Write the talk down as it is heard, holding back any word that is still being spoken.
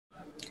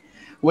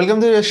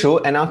Welcome to the show.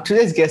 And our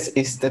today's guest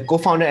is the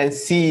co-founder and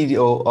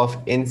CEO of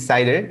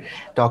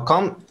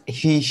Insider.com.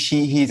 He's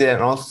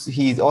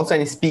also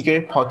a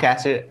speaker,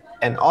 podcaster,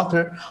 and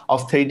author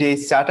of 30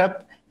 Days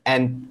Startup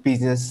and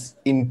Business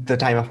in the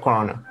Time of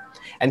Corona.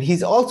 And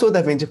he's also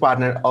the venture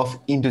partner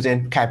of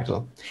Indogen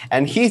Capital.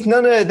 And he's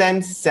none other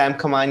than Sam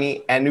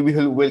Kamani, and we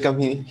will welcome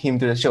him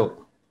to the show.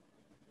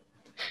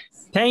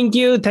 Thank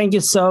you. Thank you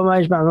so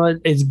much,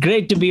 Mahmoud. It's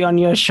great to be on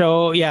your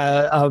show.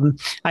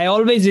 I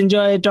always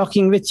enjoy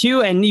talking with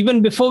you. And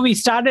even before we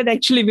started,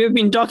 actually, we've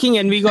been talking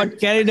and we got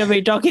carried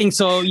away talking.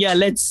 So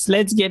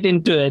let's get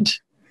into it.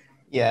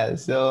 Yeah.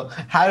 So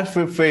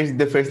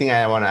the first thing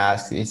I want to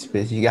ask is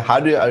basically, how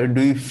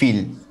do you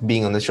feel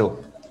being on the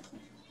show?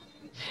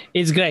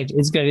 It's great.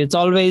 It's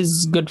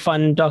always good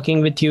fun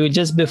talking with you.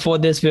 Just before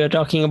this, we were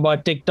talking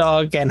about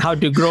TikTok and how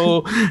to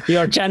grow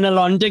your channel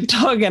on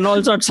TikTok and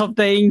all sorts of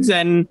things.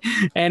 And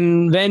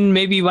when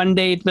maybe one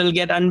day it will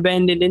get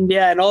unbanned in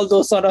India and all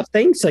those sort of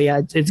things. So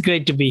yeah, it's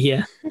great to be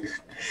here.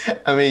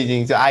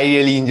 Amazing. So I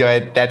really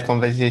enjoyed that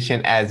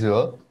conversation as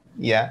well.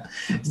 Yeah.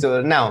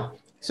 So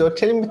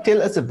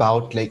tell us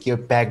about like your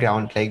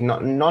background, like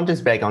not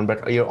just background,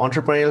 but your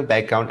entrepreneurial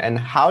background, and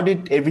how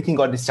did everything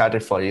got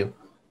started for you?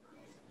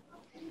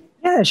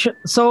 Yeah, sure.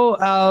 So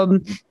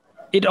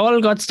it all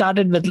got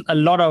started with a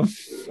lot of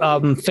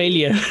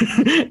failure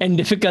and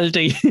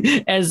difficulty,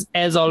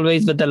 as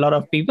always with a lot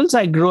of people. So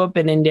I grew up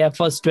in India.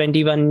 First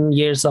 21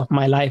 years of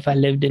my life, I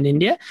lived in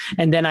India,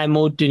 and then I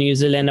moved to New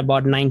Zealand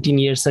about 19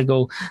 years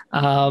ago.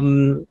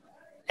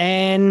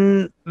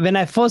 And when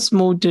I first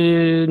moved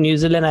to New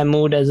Zealand, I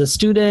moved as a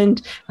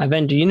student. I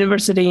went to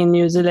university in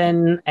New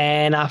Zealand.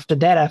 And after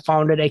that, I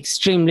found it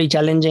extremely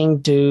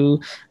challenging to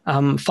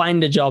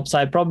find a job. So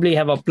I probably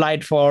have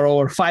applied for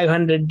over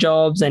 500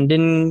 jobs and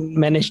didn't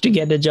manage to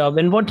get a job.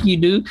 And what you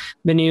do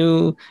when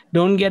you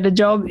don't get a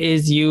job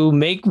is you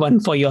make one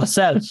for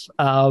yourself,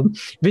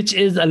 which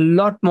is a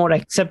lot more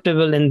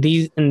acceptable in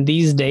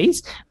these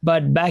days.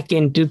 But back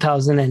in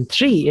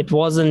 2003, it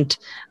wasn't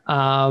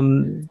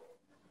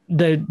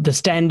the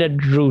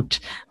standard route.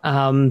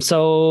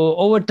 So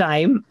over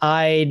time,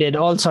 I did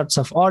all sorts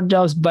of odd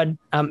jobs, but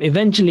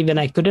eventually, when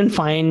I couldn't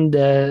find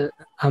the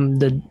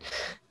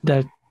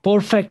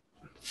perfect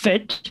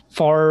fit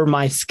for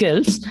my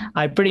skills,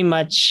 I pretty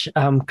much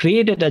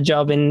created a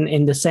job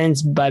in the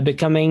sense by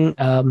becoming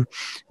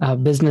a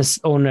business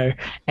owner,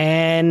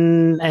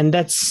 and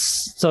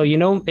that's so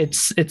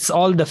it's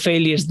all the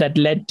failures that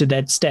led to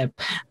that step,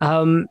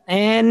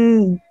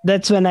 and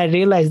that's when I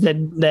realized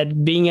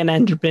that being an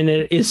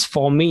entrepreneur is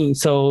for me.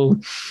 So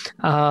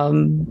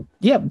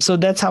so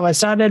that's how I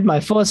started.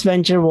 My first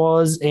venture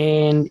was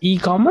in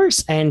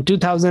e-commerce, and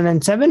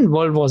 2007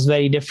 world was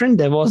very different.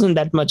 There wasn't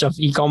that much of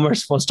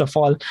e-commerce, first of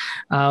all.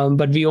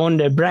 But we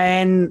owned a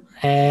brand,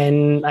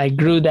 and I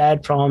grew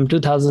that from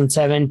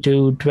 2007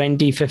 to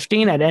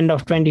 2015. At the end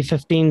of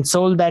 2015,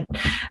 sold that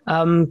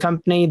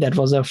company. That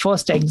was our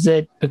first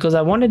exit because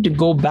I wanted to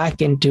go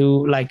back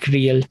into like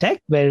real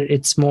tech where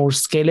it's more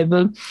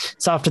scalable.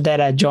 So after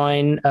that, I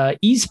joined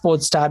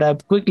eSports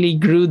startup, quickly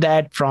grew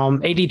that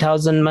from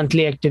 80,000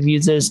 monthly active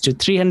users to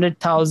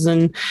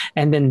 300,000.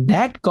 And then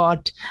that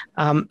got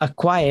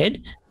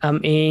acquired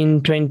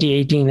in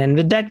 2018. And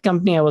with that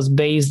company, I was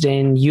based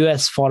in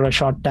US for a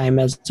short time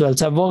as well.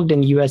 So I worked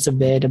in US a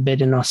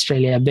bit in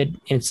Australia, a bit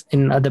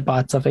in other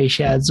parts of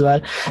Asia as well.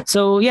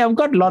 So yeah, I've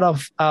got a lot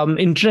of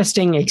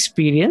interesting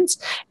experience.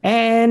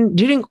 And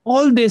during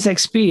all this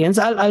experience,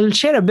 I'll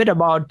share a bit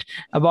about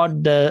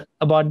the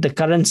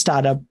current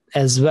startup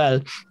as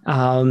well.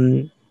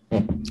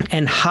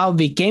 And how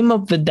we came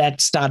up with that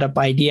startup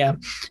idea.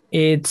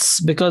 It's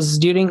because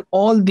during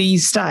all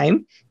these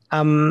time,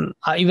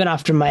 even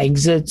after my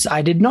exits,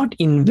 I did not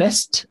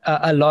invest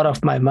a lot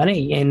of my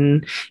money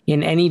in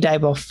any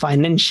type of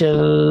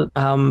financial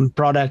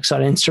products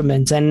or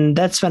instruments. And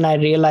that's when I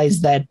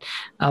realized that,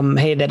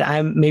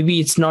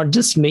 maybe it's not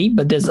just me,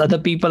 but there's other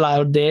people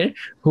out there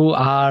who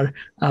are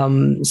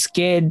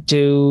scared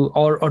to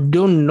or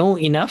don't know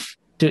enough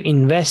to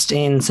invest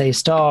in, say,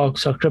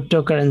 stocks or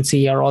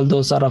cryptocurrency or all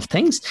those sort of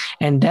things.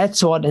 And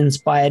that's what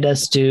inspired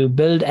us to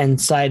build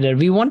Insider.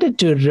 We wanted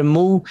to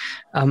remove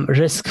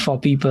risk for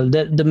people.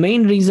 The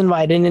main reason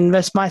why I didn't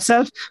invest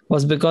myself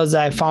was because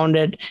I found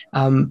it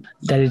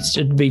that it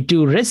should be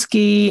too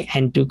risky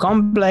and too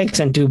complex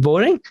and too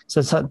boring.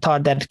 So I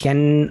thought that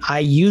can I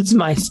use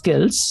my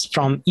skills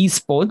from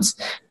esports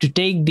to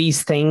take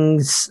these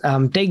things,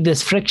 take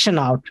this friction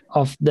out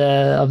of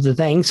the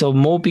thing, so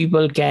more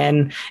people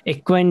can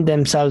acquaint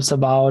themselves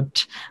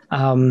about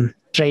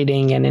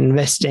trading and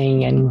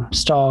investing and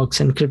stocks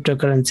and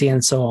cryptocurrency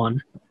and so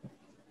on.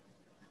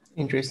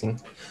 Interesting.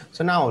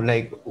 So now,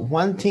 like,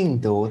 one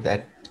thing though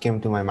that came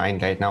to my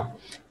mind right now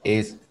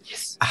is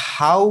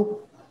how,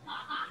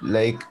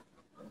 like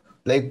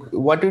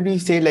what would you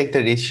say, like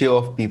the ratio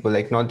of people,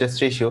 like not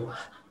just ratio,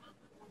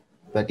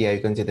 but yeah, you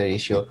can say the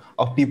ratio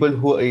of people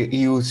who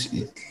use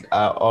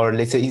or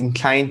let's say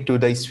inclined to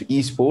the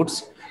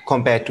esports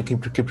compared to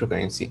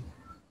cryptocurrency?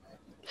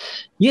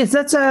 Yes,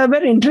 that's a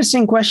very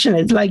interesting question.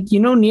 It's like,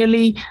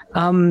 nearly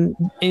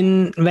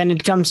in when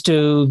it comes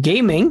to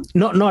gaming,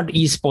 not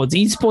esports.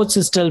 Esports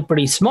is still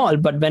pretty small,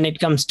 but when it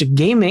comes to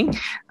gaming,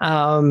 there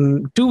are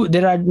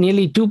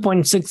nearly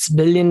 2.6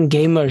 billion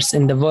gamers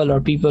in the world,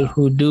 or people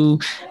who do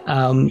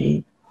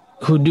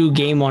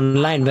game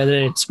online, whether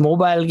it's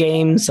mobile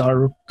games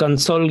or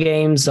console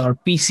games or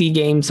PC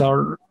games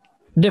or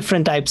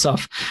different types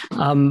of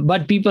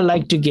but people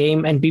like to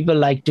game and people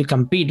like to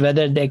compete,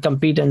 whether they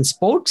compete in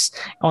sports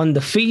on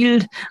the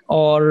field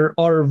or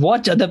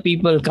watch other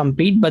people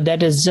compete, but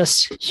that is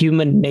just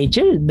human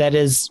nature. That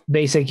is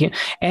basic.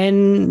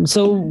 And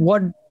so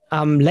what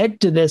led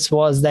to this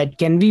was that,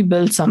 can we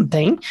build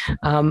something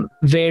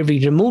where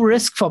we remove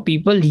risk for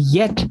people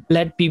yet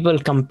let people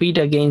compete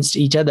against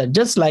each other?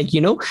 Just like,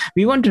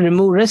 we want to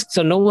remove risk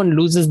so no one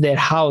loses their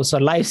house or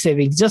life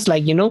savings. Just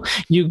like, you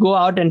go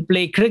out and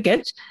play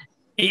cricket,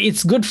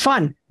 it's good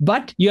fun,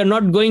 but you're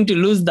not going to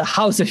lose the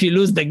house if you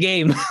lose the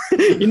game.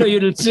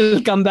 You'll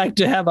still come back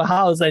to have a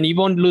house and you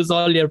won't lose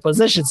all your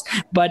possessions.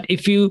 But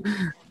if you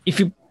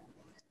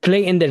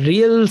play in the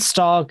real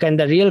stock and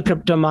the real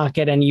crypto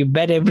market and you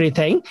bet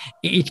everything,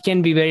 it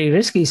can be very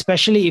risky,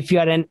 especially if you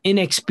are an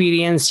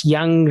inexperienced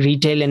young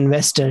retail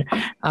investor.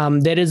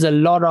 There is a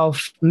lot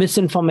of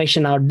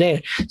misinformation out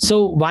there.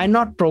 So why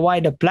not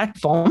provide a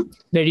platform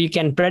where you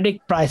can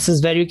predict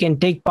prices, where you can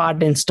take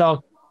part in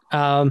stock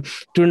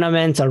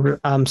tournaments or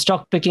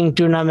stock picking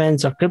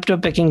tournaments or crypto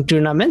picking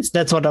tournaments?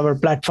 That's what our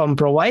platform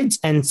provides,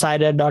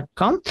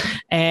 insider.com,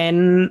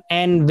 and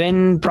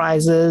win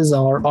prizes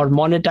or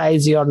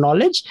monetize your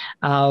knowledge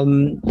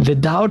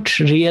without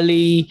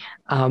really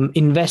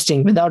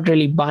investing, without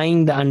really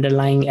buying the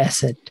underlying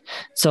asset.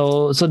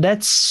 So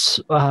that's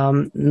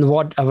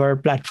what our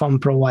platform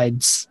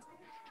provides.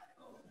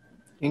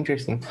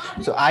 Interesting.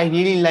 So I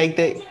really like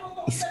the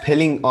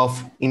spelling of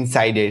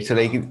insider. So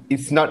like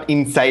it's not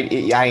inside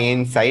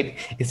inside,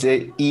 it's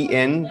a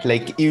en,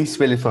 like you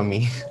spell it for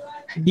me.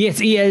 Yes,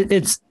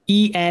 it's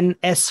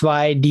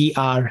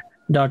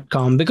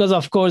ENSYDR.com, because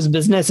of course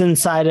Business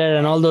Insider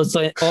and all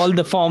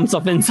the forms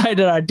of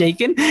insider are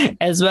taken,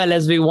 as well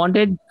as we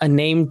wanted a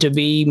name to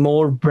be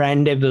more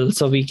brandable,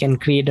 so we can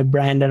create a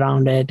brand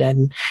around it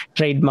and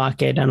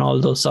trademark it and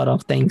all those sort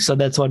of things. So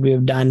that's what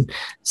we've done.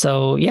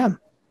 So yeah,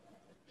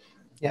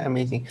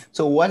 amazing.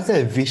 So what's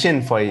the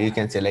vision for you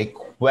can say, like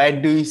where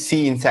do you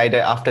see Insider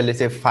after, let's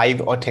say,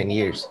 5 or 10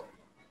 years?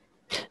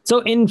 So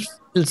in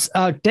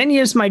 10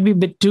 years might be a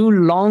bit too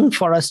long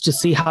for us to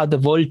see how the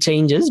world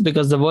changes,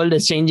 because the world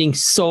is changing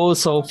so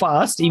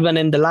fast. Even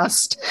in the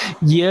last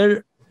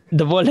year,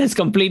 the world has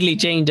completely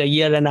changed, a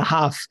year and a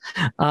half.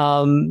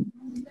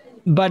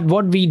 But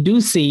what we do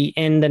see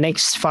in the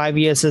next 5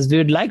 years is we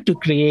would like to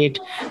create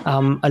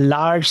a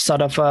large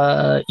sort of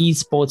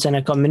esports and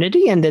a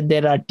community, and that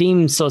there are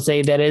teams. So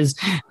say there is,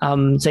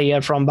 say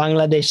you're from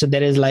Bangladesh, so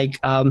there is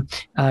like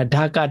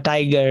Dhaka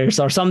Tigers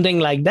or something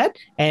like that,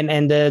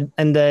 and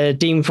the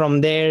team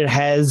from there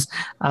has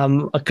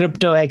a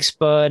crypto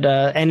expert,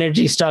 a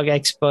energy stock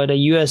expert, a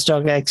US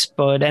stock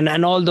expert,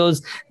 and all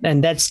those,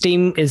 and that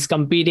team is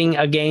competing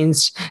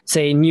against,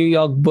 say, New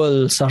York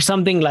Bulls or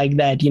something like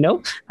that.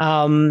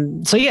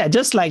 So yeah,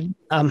 just like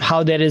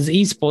how there is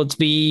esports,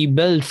 we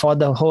build for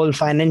the whole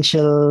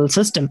financial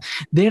system.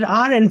 There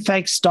are in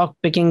fact stock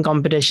picking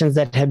competitions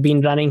that have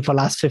been running for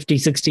last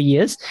 50-60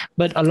 years,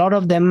 but a lot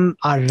of them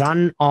are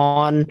run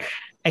on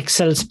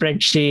Excel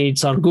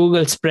spreadsheets or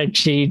Google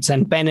spreadsheets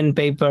and pen and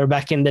paper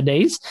back in the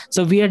days.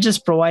 So we are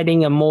just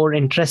providing a more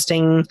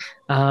interesting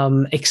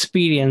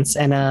experience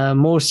and a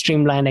more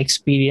streamlined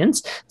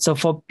experience. So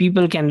for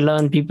people can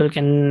learn, people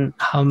can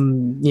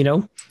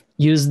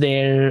use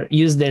their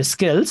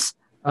skills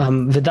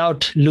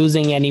without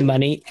losing any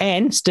money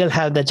and still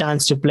have the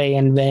chance to play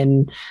and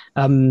win.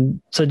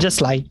 So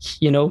just like,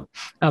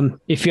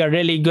 if you're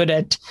really good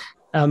at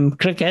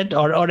cricket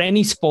or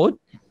any sport,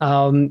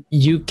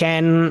 you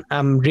can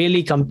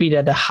really compete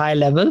at a high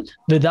level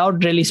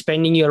without really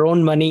spending your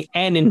own money,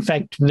 and in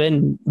fact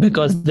win,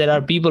 because there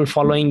are people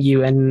following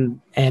you and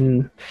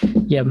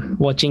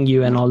watching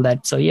you and all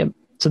that. So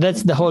so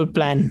that's the whole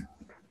plan.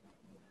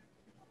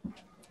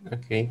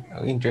 Okay,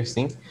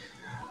 interesting.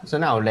 So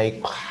now,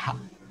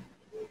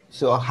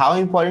 so how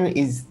important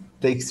is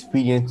the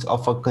experience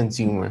of a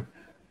consumer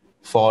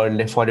for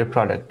the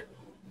product?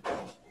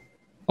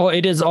 Oh,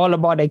 it is all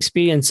about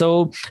experience.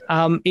 So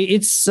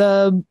it's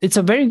a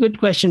very good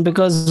question,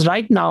 because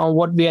right now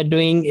what we are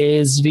doing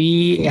is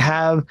we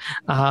have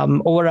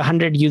over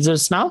 100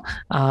 users now.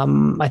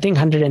 I think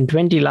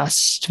 120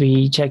 last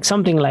we checked,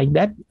 something like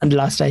that, and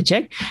last I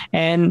checked.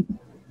 And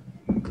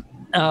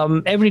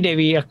every day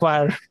we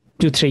acquire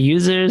 2-3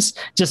 users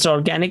just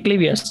organically.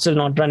 We are still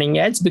not running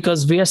ads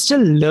because we are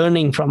still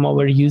learning from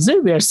our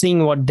user. We are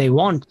seeing what they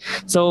want.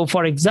 So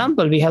for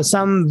example, we have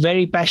some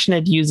very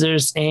passionate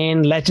users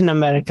in Latin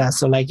America.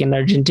 So like in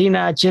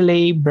Argentina,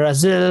 Chile,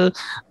 Brazil,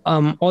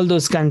 all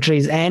those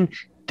countries. And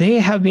they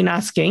have been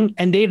asking,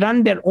 and they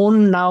run their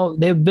own now.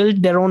 They've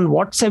built their own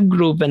WhatsApp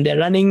group, and they're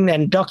running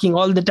and talking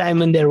all the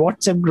time in their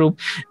WhatsApp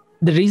group.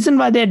 the reason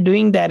why they're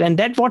doing that, and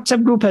that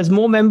WhatsApp group has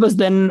more members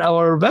than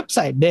our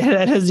website.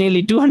 That has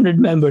nearly 200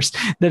 members.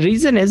 The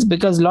reason is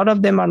because a lot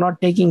of them are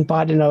not taking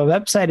part in our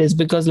website is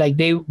because like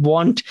they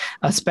want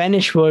a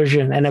Spanish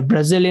version and a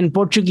Brazilian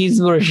Portuguese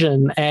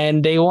version,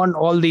 and they want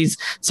all these.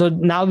 So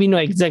now we know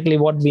exactly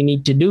what we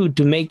need to do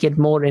to make it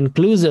more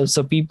inclusive,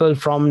 so people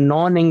from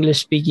non-English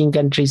speaking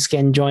countries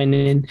can join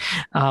in.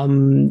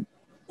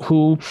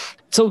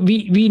 So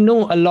we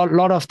know a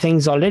lot of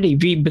things already,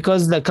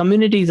 because the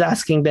community is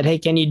asking that, hey,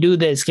 can you do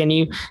this, can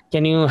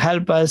you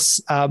help us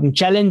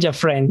challenge a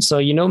friend,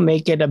 so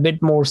make it a bit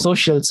more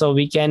social, so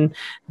we can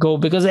go,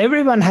 because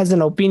everyone has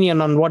an opinion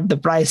on what the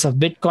price of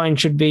Bitcoin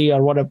should be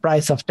or what a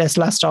price of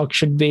Tesla stock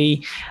should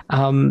be,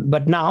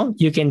 but now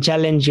you can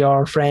challenge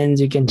your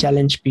friends, you can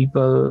challenge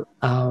people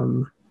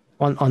on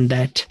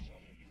that.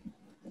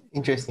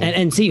 Interesting.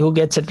 And see who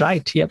gets it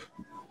right. Yep.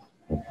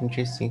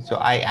 Interesting. So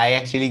I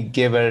actually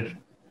gave her,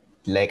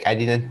 like, I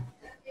didn't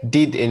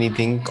did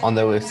anything on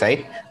the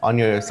website, on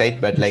your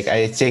website, but like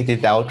I checked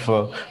it out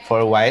for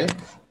a while,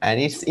 and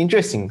it's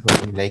interesting.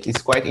 Like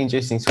it's quite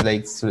interesting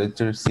to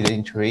see the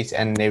interest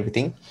and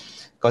everything,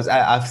 because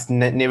I've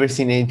never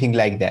seen anything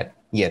like that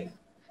yet.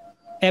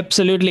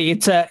 Absolutely.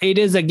 It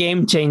is a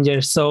game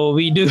changer. So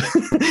we do,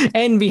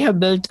 and we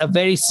have built a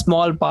very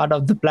small part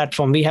of the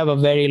platform. We have a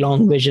very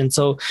long vision.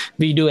 So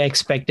we do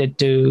expect it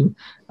to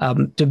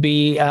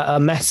be a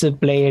massive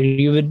player.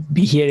 You would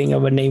be hearing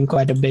our name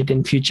quite a bit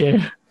in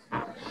future.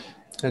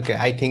 Okay.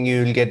 I think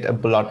you will get a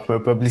lot more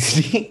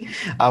publicity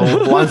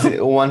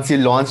once you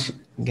launch,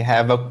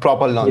 have a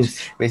proper launch,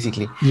 yes.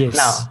 Basically. Yes,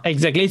 now,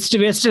 exactly.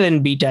 We're still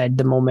in beta at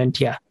the moment.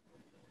 Yeah.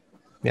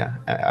 Yeah,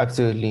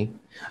 absolutely.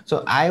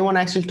 So I want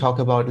to actually talk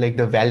about like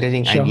the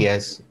validating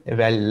ideas,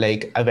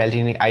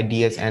 validating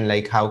ideas, and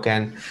like how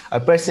can a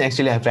person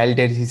actually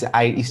validate his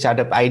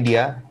startup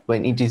idea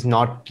when it is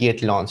not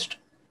yet launched?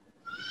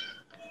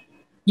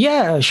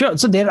 Yeah, sure.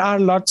 So there are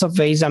lots of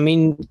ways. I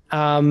mean,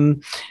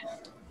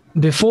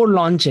 before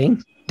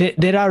launching,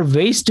 there are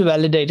ways to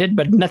validate it,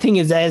 but nothing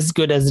is as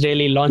good as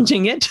really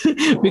launching it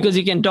because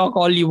you can talk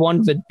all you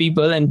want with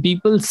people and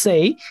people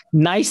say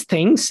nice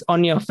things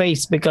on your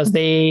face because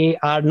they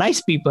are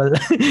nice people.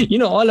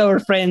 All our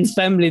friends,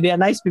 family, they are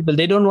nice people.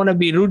 They don't want to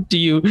be rude to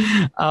you.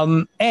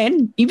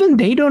 And even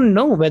they don't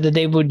know whether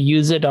they would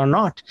use it or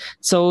not.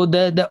 So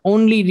the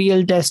only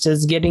real test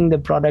is getting the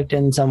product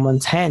in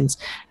someone's hands.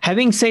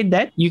 Having said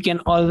that, you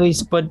can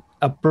always put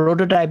a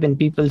prototype in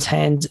people's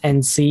hands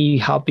and see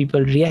how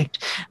people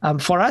react.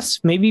 For us,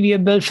 maybe we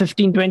have built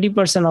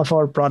 15-20% of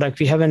our product.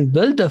 We haven't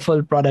built the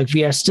full product.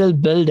 We are still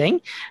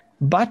building,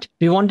 but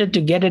we wanted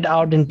to get it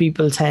out in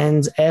people's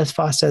hands as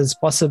fast as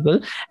possible,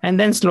 and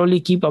then slowly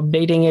keep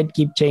updating it,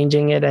 keep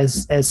changing it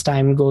as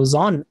time goes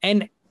on.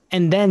 And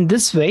then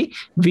this way,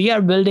 we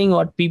are building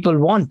what people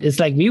want. It's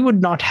like we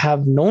would not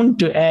have known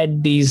to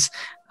add these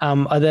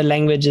other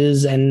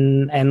languages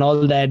and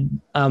all that.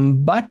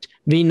 But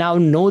we now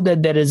know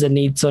that there is a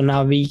need. So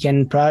now we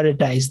can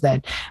prioritize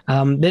that.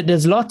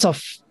 There's lots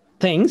of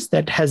things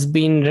that has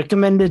been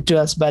recommended to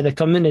us by the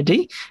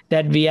community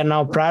that we are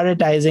now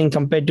prioritizing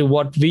compared to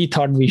what we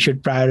thought we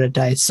should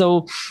prioritize.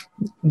 So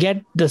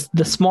get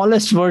the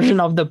smallest version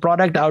of the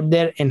product out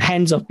there in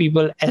hands of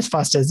people as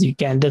fast as you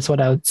can. That's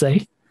what I would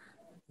say.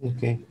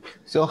 Okay.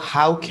 So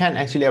how can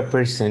actually a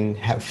person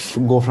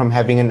go from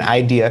having an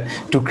idea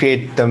to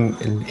create the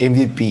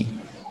MVP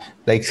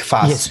like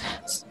fast?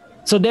 Yes.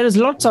 So there is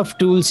lots of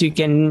tools you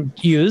can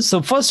use.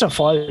 So first of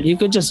all, you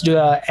could just do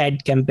an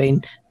ad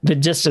campaign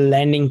with just a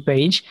landing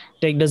page.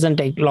 It doesn't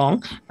take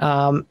long,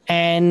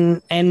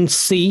 and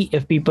see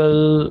if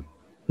people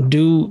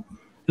do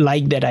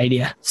like that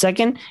idea.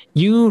 Second,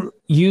 you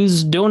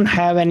don't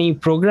have any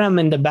program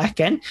in the back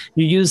end.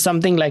 You use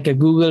something like a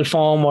Google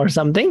form or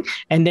something,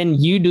 and then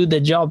you do the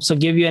job. So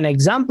give you an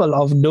example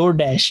of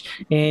DoorDash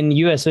in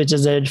US, which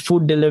is a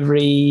food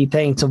delivery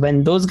thing. So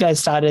when those guys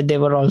started, they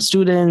were all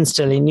students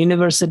still in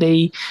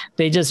university.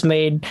 They just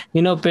made,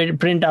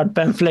 print out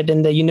pamphlet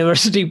in the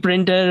university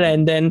printer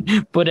and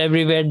then put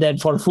everywhere that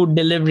for food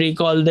delivery,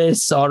 call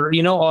this, or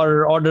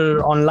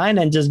order online,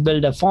 and just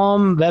build a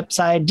form,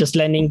 website, just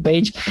landing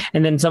page.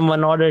 And then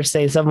someone order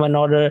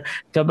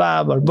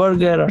kebab or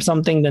burger or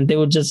something, then they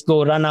would just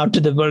go run out to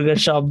the burger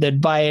shop,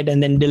 they'd buy it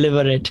and then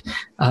deliver it,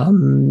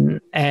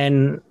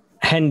 and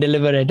hand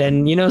deliver it.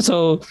 And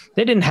so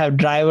they didn't have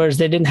drivers,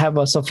 they didn't have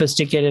a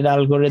sophisticated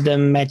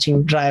algorithm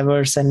matching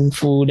drivers and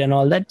food and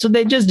all that, so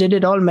they just did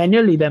it all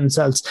manually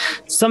themselves.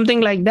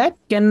 Something like that,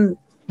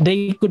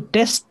 they could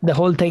test the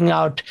whole thing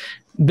out,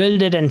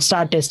 build it and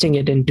start testing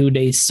it in 2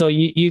 days. So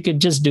you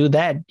could just do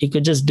that. You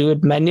could just do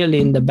it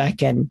manually in the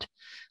back end.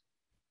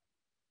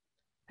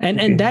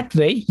 And that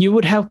way you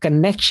would have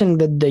connection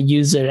with the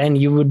user and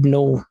you would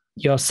know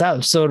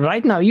yourself. So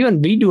right now,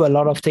 even we do a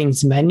lot of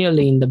things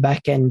manually in the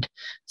back end.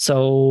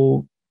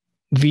 So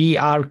we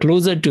are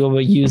closer to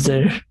our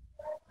user.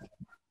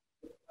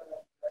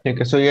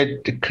 Okay, so you're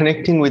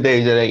connecting with the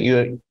user,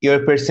 like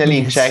you're personally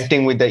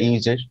interacting with the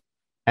user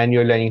and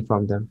you're learning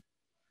from them.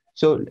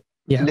 So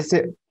let's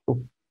say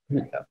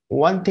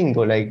one thing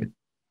though, like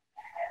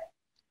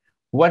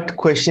what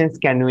questions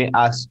can we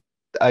ask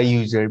a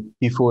user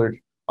before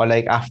or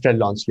like after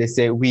launch? Let's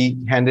say we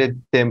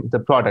handed them the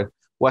product.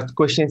 What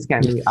questions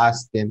can we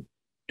ask them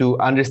to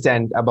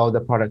understand about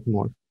the product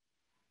more?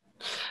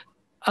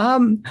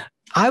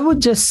 I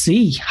would just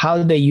see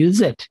how they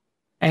use it,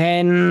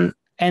 and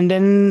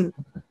then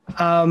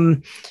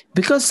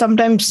because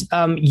sometimes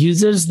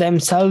users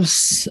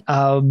themselves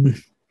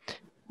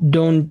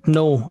don't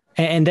know,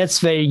 and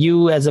that's where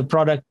you as a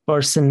product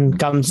person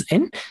comes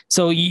in.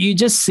 So you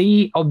just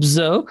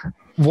observe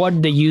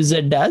what the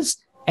user does,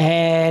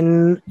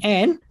 and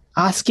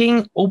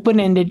asking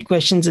open-ended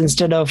questions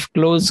instead of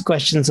closed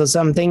questions, or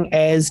something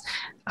as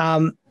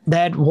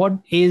that what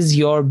is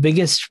your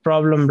biggest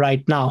problem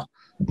right now,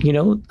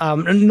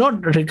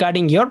 not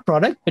regarding your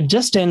product, but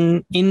just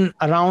in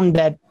around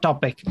that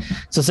topic.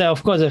 So say,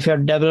 of course, if you're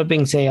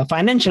developing, say, a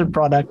financial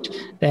product,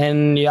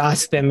 then you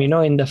ask them,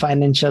 in the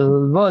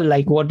financial world,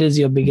 like, what is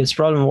your biggest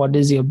problem? What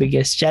is your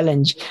biggest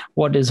challenge?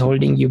 What is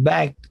holding you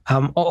back?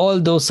 All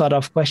those sort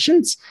of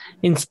questions,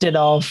 instead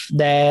of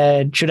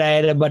that, should I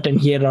add a button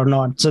here or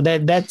not? So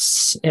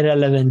that's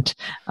irrelevant.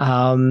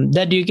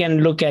 That you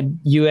can look at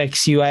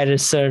UX, UI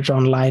research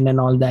online and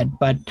all that,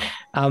 but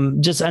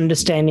just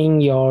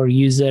understanding your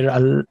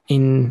user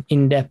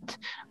in depth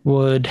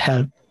would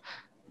help.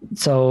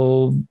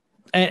 So,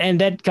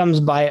 and that comes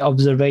by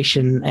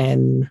observation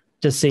and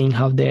just seeing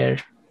how they're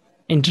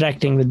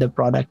interacting with the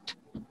product.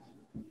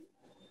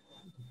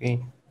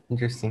 Okay,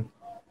 interesting.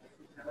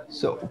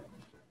 So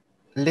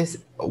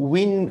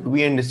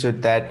we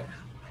understood that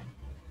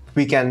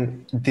we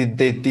can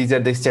these are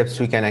the steps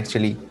we can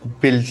actually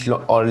build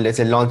or let's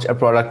say launch a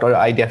product or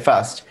idea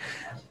fast.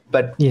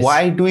 But Yes.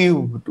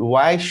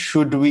 why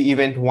should we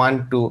even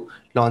want to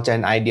launch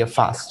an idea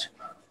fast?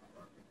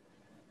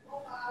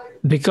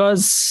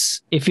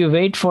 Because if you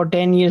wait for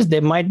 10 years,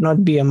 there might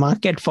not be a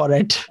market for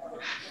it.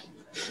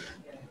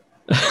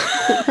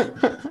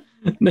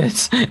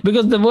 That's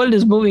because the world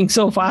is moving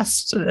so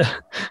fast.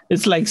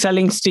 It's like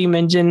selling steam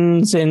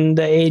engines in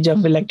the age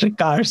of electric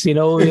cars.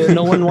 No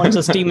one wants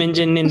a steam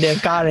engine in their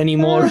car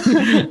anymore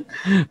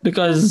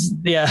because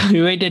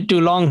we waited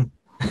too long.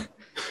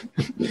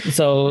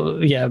 So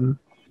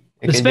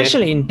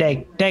especially in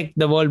tech,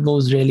 the world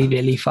moves really,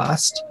 really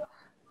fast.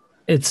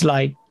 It's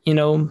like,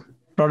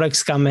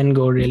 products come and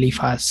go really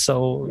fast.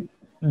 So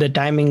the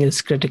timing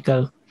is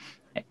critical.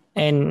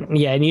 And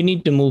you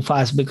need to move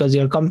fast because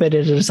your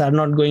competitors are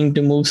not going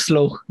to move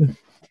slow.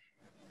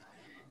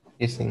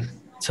 Interesting.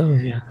 So,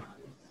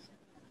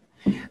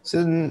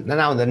 So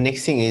now the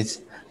next thing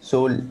is,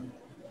 so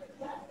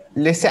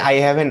let's say I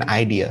have an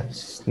idea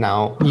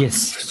now. Yes.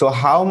 So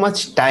how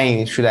much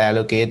time should I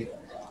allocate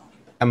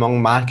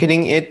among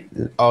marketing it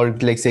or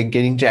like say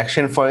getting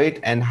traction for it?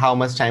 And how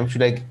much time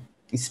should I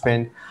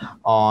spend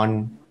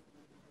on,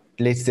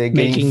 let's say,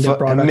 making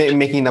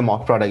the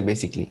mock product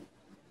basically?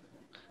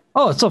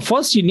 Oh, so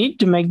first you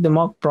need to make the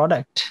mock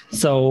product.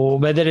 So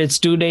whether it's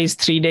 2 days,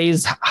 3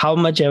 days, how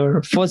much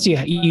ever, first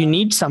you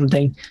need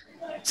something.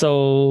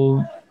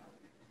 So,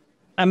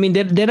 I mean,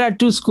 there are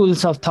two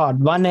schools of thought.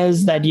 One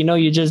is that,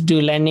 you just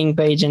do landing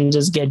page and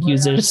just get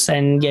users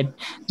and get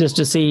just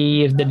to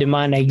see if the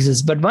demand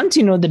exists. But once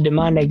you know the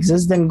demand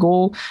exists, then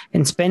go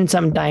and spend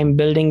some time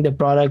building the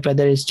product,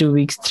 whether it's 2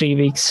 weeks, 3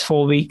 weeks,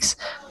 4 weeks,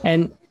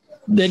 and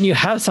then you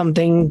have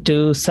something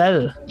to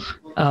sell.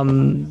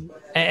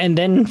 And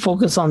then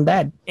focus on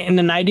that. In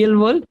an ideal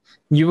world,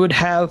 you would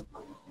have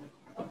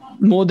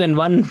more than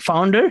one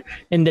founder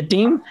in the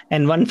team,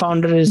 and one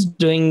founder is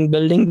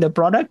building the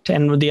product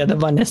and the other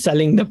one is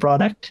selling the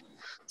product.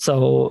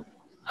 So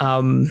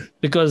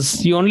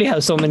because you only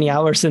have so many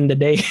hours in the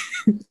day.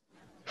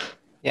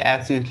 Yeah,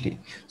 absolutely.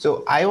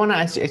 So I want to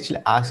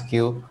actually ask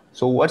you,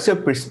 so what's your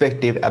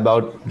perspective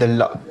about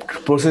the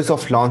process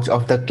of launch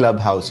of the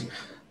Clubhouse?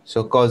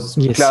 So because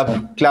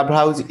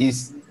Clubhouse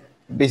is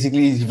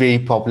very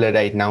popular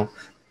right now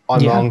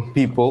among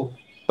people,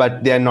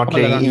 but they are not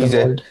letting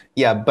users.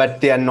 Yeah,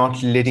 but they are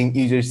not letting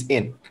users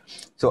in.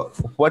 So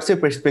what's your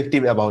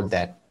perspective about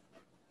that?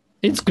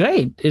 It's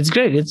great.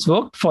 It's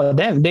worked for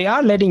them. They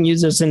are letting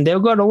users in.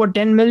 They've got over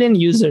 10 million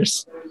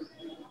users.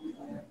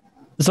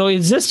 So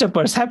it's just a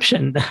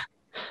perception.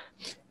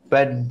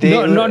 But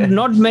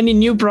not many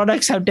new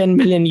products have 10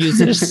 million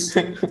users.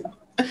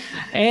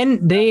 And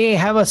they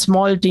have a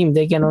small team.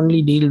 They can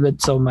only deal with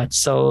so much.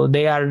 So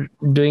they're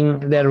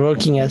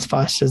working as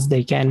fast as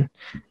they can.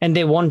 And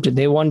they want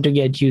to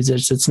get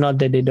users. It's not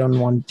that they don't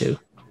want to.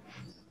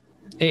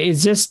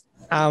 It's just,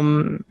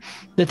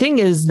 the thing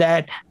is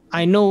that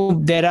I know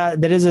there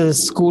is a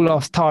school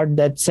of thought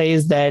that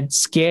says that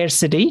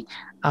scarcity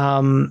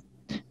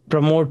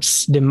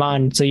promotes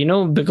demand.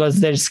 So, because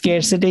there's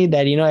scarcity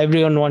that,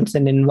 everyone wants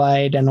an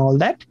invite and all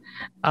that.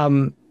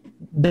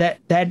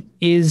 That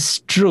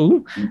is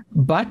true,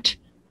 but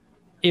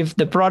if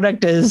the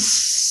product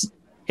is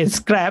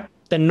crap,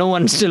 then no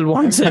one still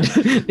wants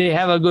it. They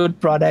have a good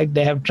product,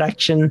 they have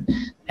traction,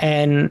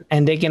 and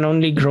they can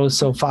only grow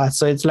so fast.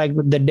 So it's like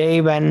the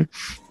day when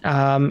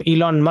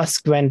Elon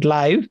Musk went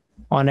live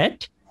on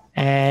it,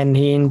 and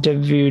he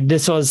interviewed.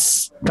 This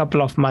was a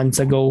couple of months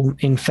ago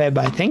in Feb,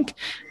 I think,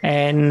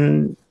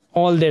 and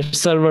all their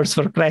servers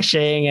were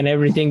crashing and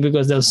everything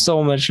because there's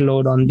so much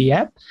load on the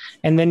app.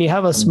 And then you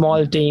have a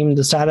small team,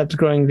 the startup's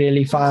growing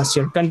really fast,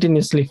 you're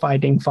continuously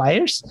fighting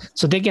fires,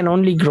 so they can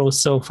only grow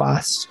so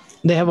fast.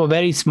 They have a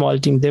very small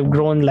team. They've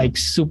grown like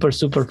super,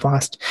 super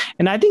fast.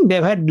 And I think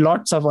they've had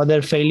lots of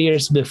other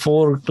failures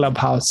before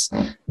Clubhouse,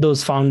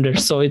 those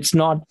founders. So it's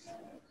not,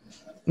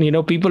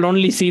 people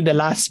only see the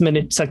last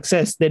minute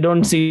success. They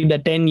don't see the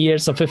 10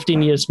 years or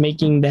 15 years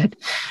making that.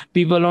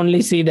 People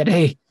only see that,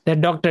 hey, that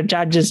doctor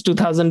charges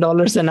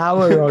 $2,000 an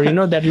hour,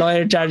 or, that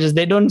lawyer charges.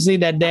 They don't see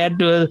that that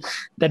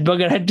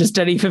bugger had to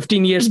study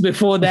 15 years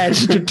before that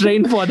to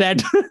train for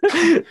that.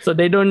 So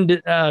they don't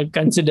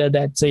consider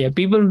that. So yeah,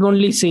 people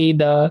only see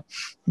the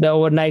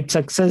overnight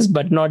success,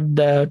 but not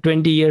the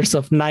 20 years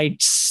of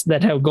nights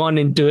that have gone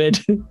into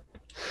it.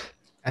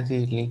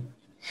 Absolutely.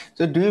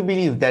 So do you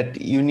believe that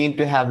you need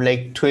to have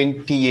like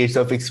 20 years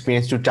of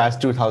experience to charge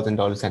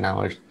 $2,000 an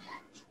hour?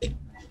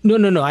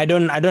 No, I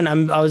don't.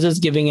 I was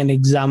just giving an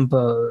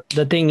example.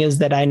 The thing is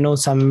that I know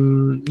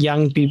some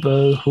young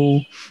people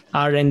who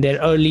are in their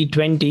early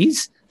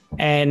 20s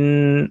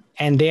and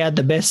they are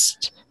the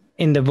best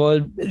in the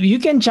world. You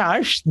can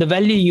charge the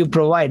value you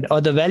provide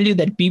or the value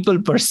that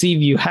people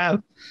perceive you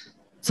have.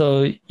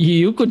 So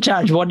you could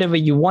charge whatever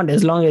you want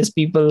as long as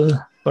people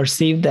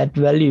perceive that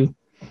value.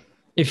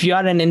 If you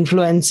are an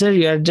influencer,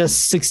 you are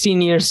just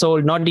 16 years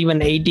old, not even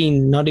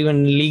 18, not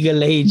even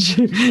legal age,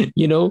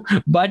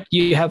 but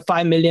you have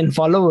 5 million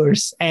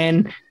followers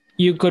and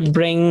you could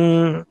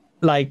bring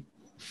like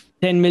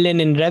 10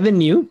 million in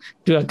revenue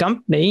to a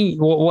company.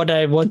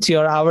 What's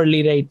your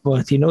hourly rate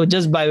worth?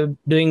 Just by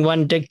doing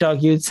one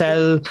TikTok, you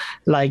sell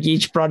like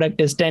each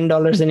product is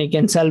 $10 and you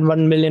can sell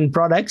 1 million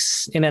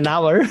products in an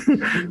hour.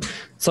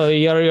 So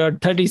your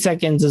 30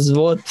 seconds is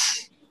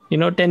worth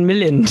 10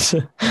 million.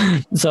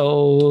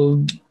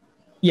 So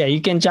yeah,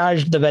 you can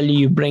charge the value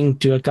you bring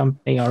to a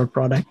company or a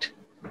product.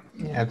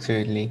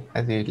 Absolutely.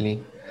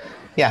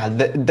 Yeah,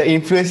 the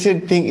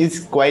influencer thing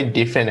is quite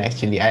different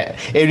actually.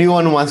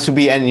 Everyone wants to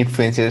be an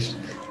influencer.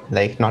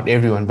 Like not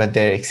everyone, but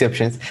there are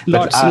exceptions.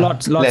 Lots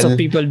of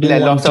people do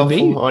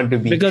want to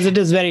be because it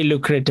is very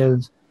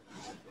lucrative.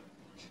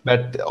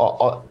 But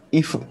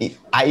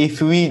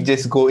if we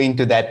just go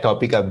into that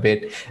topic a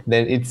bit,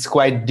 then it's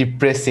quite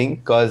depressing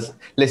because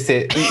let's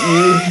say,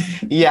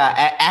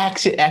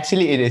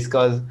 actually it is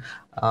because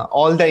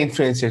all the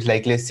influencers,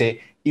 like let's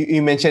say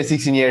you mentioned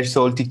 16 years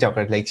old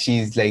TikToker, like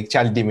she's like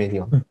Charli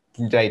D'Amelio,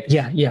 right?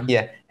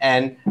 Yeah.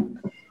 And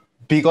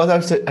because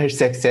of her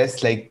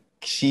success, like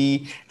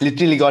she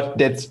literally got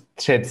death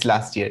threats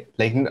last year.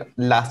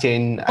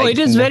 It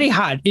is very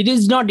hard. It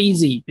is not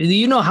easy.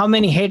 You know how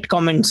many hate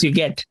comments you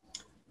get.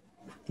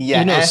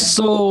 Yeah,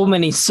 so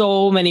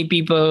many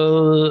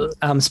people,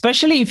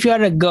 especially if you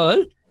are a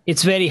girl,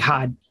 it's very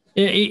hard.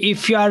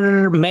 If you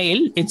are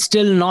male, it's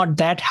still not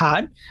that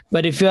hard.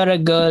 But if you are a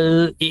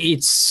girl,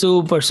 it's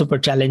super, super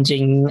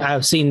challenging.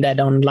 I've seen that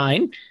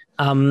online.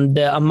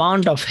 The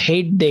amount of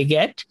hate they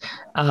get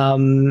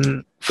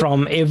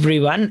from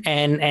everyone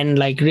and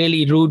like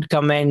really rude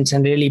comments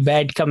and really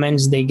bad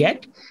comments they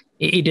get,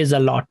 it is a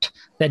lot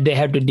that they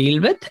have to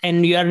deal with.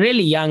 And you are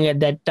really young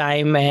at that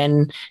time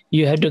and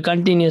you have to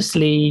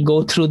continuously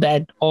go through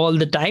that all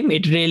the time.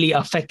 It really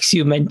affects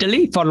you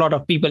mentally for a lot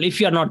of people if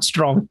you're not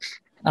strong.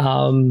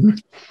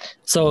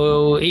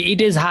 So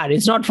it is hard.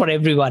 It's not for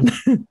everyone.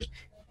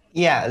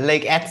 Yeah,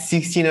 like at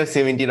 16 or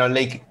 17, or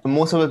like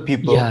most of the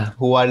people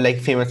who are like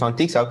famous on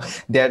TikTok,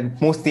 they're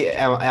mostly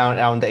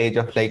around the age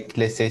of like,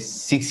 let's say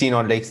 16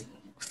 or like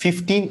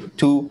 15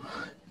 to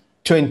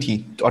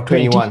 20 or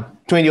 21.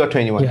 20 or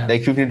 21,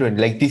 like 15 to 20,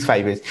 like these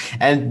 5 years.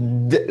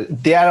 And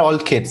they are all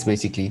kids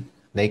basically.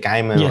 Like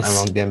I'm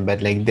among them,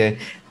 but like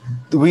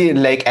we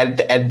like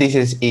at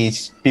this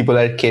age, people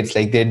are kids,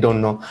 like they don't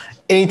know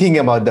anything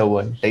about the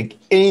world. Like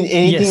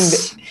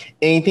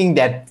anything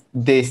that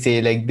they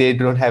say, like they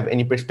don't have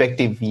any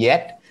perspective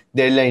yet.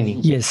 They're learning.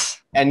 Yes.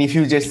 And if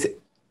you just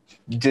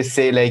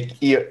say like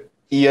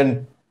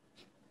Ian,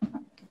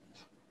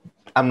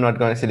 I'm not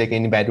gonna say like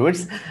any bad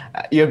words.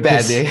 You're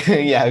bad. Yes.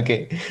 Yeah.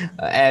 Okay.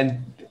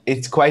 And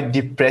it's quite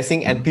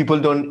depressing, and people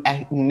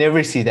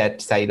never see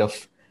that side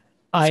of.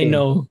 I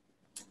know.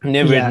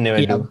 Never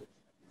do.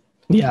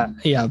 Yeah.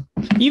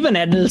 Even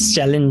adults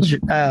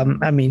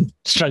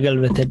struggle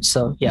with it.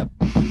 So yeah.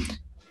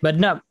 But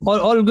no,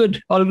 all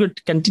good.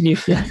 Continue.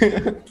 Yeah,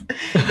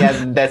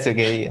 that's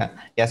okay.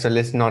 Yeah. So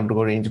let's not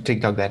go into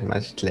TikTok that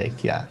much.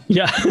 Like, yeah.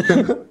 Yeah.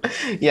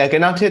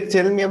 Can you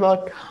tell me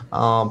about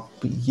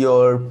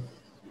your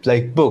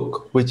like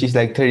book, which is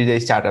like 30 Day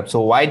Startup?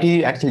 So why did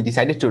you actually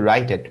decided to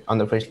write it on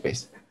the first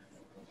place?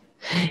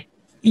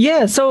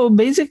 Yeah, so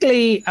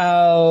basically,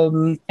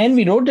 and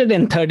we wrote it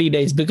in 30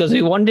 days because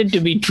we wanted to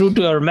be true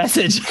to our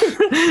message.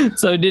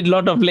 So we did a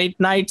lot of late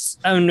nights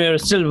and we were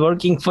still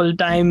working full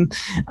time.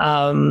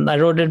 I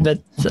wrote it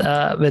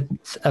with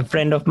a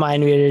friend of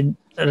mine. We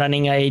were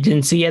running an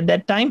agency at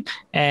that time.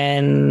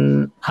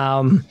 And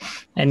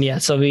yeah,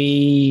 so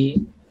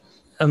we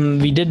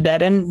we did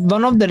that. And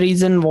one of the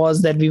reason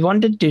was that we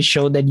wanted to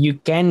show that you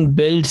can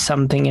build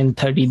something in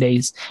 30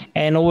 days.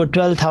 And over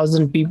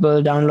 12,000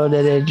 people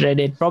downloaded it, read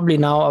it. Probably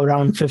now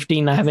around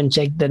 15. I haven't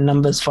checked the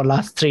numbers for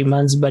last 3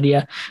 months, but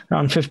yeah,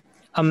 around 15.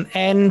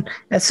 And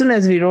as soon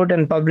as we wrote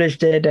and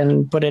published it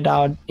and put it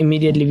out,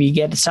 immediately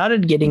we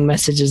started getting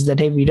messages that,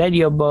 hey, we read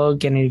your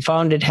book and we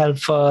found it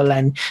helpful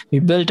and we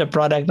built a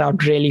product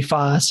out really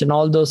fast and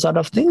all those sort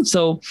of things.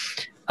 So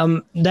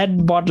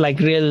that brought like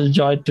real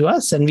joy to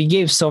us, and we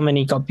gave so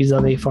many copies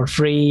away for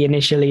free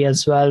initially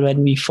as well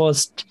when we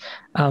first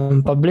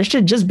published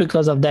it, just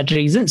because of that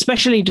reason,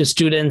 especially to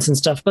students and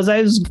stuff, because I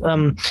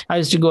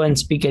used to go and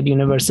speak at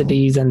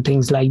universities and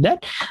things like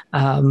that,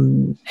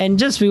 and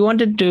just we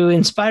wanted to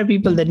inspire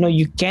people that no,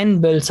 you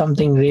can build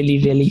something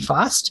really, really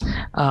fast.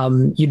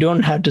 You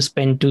don't have to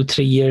spend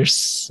 2-3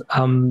 years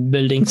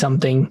building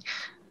something.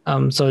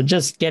 So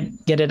just get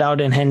it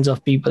out in hands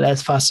of people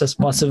as fast as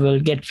possible,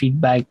 get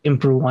feedback,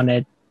 improve on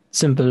it.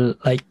 Simple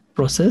like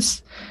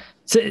process.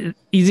 So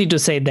easy to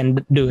say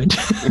than do it.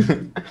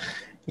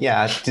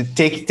 Yeah,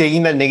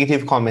 taking the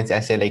negative comments,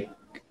 I say, like,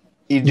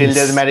 it really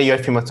doesn't matter you're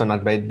famous or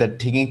not, right?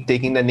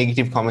 Taking the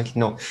negative comments,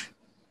 no.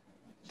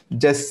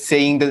 Just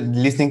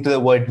listening to the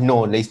word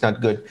no, it's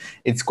not good.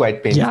 It's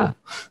quite painful. Yeah.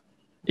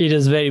 It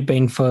is very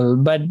painful,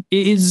 but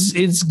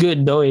it's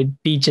good though. It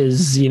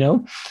teaches,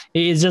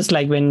 it's just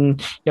like when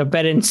your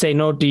parents say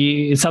no to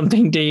you,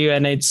 something to you,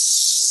 and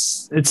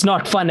it's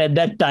not fun at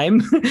that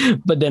time,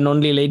 but then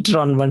only later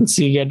on, once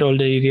you get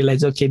older, you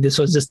realize, okay, this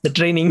was just the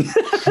training.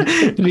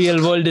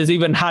 Real world is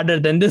even harder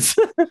than this.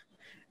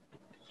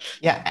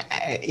 Yeah.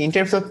 In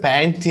terms of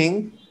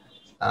parenting,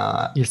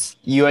 yes,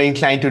 you are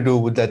inclined to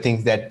do the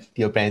things that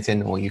your parents say,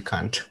 no, you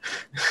can't.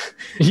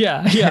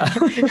 Yeah.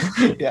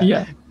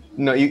 Yeah.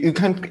 No, you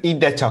can't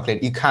eat that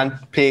chocolate. You can't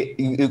play.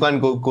 You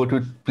can't go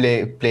to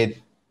play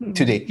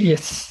today.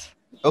 Yes.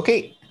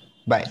 Okay.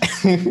 Bye.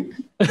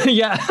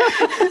 Yeah.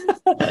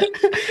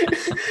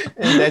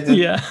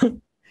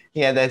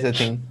 That's the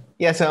thing.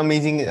 Yeah. So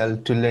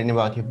amazing to learn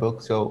about your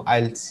book. So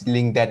I'll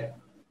link that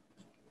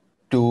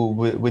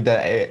with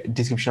the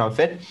description of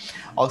it.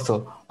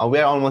 Also,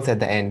 we're almost at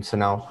the end. So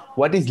now,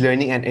 what is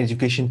learning and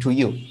education to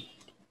you?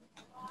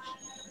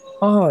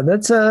 Oh,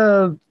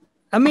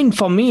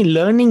 for me,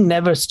 learning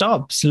never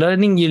stops.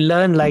 Learning, you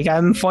learn. Like,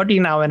 I'm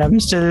 40 now and I'm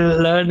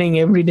still learning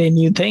every day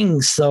new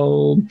things.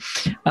 So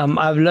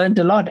I've learned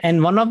a lot.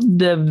 And one of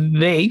the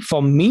way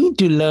for me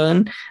to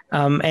learn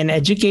and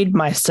educate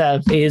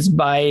myself is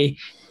by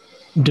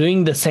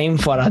doing the same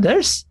for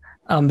others.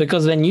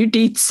 Because when you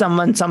teach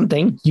someone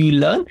something, you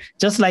learn.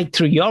 Just like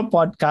through your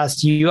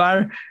podcast, you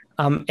are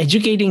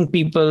educating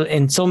people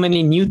in so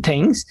many new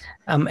things.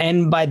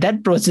 And by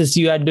that process,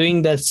 you are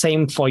doing the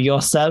same for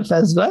yourself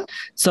as well.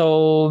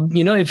 So,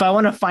 if I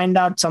want to find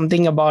out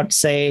something about,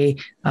 say,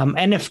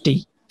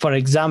 NFT, for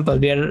example,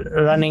 we are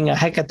running a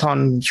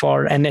hackathon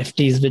for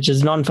NFTs, which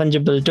is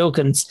non-fungible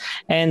tokens.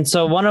 And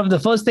so one of the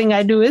first thing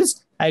I do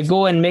is I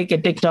go and make a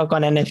TikTok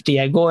on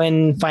NFT. I go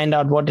and find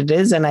out what it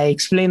is, and I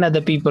explain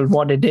other people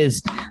what it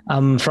is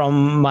and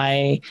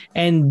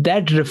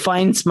that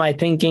refines my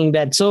thinking.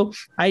 So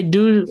I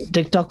do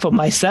TikTok for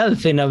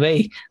myself in a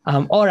way,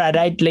 or I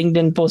write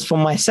LinkedIn posts for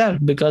myself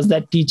because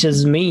that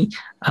teaches me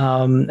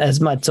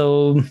as much.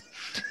 So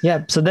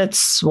yeah, so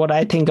that's what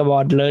I think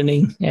about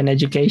learning and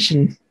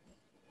education.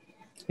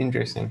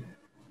 Interesting.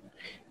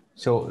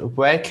 So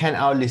where can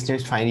our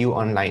listeners find you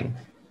online?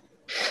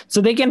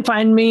 So they can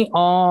find me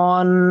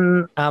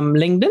on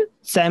LinkedIn,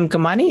 Sam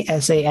Kamani,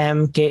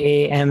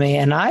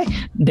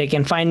 SAMKAMANI. They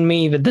can find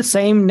me with the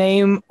same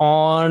name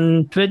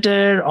on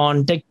Twitter,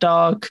 on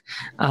TikTok,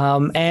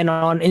 and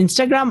on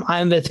Instagram.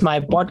 I'm with my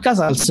podcast.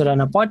 I also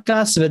run a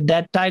podcast with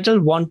that title,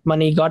 Want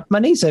Money, Got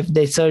Money. So if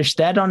they search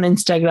that on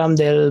Instagram,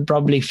 they'll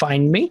probably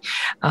find me.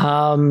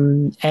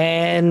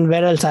 And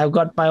where else? I've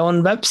got my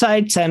own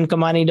website,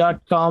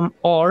 samkamani.com,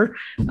 or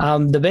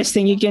the best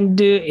thing you can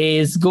do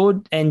is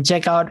go and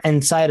check out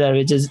Insider,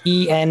 which is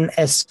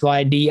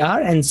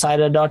ENSYDR,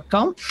 insider.com.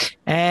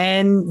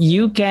 And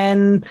you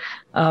can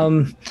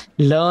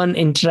learn,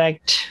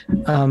 interact,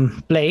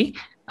 play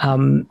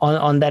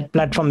on that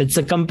platform. It's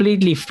a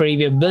completely free.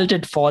 We built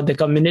it for the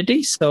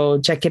community.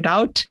 So check it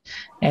out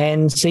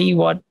and see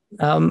what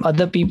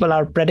other people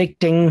are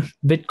predicting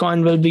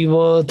Bitcoin will be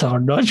worth or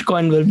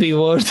Dogecoin will be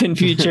worth in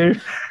future.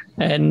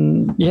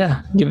 And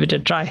yeah, give it a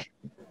try.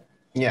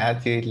 Yeah,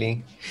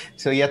 absolutely.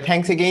 So yeah,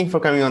 thanks again for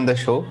coming on the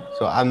show.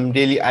 So I know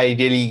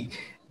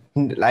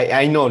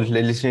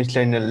the listeners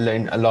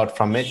learn a lot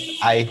from it.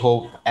 I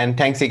hope, and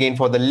thanks again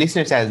for the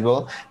listeners as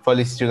well for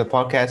listening to the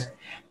podcast.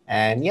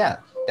 And yeah,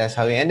 that's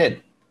how we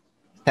ended.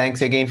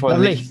 Thanks again for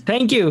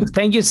Thank you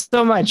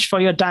so much for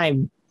your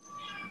time.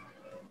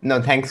 No,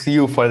 thanks to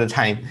you for the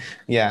time.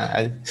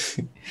 Yeah,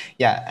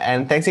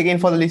 and thanks again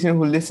for the listener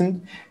who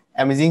listened.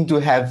 Amazing to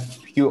have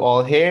you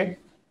all here.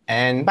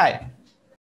 And bye.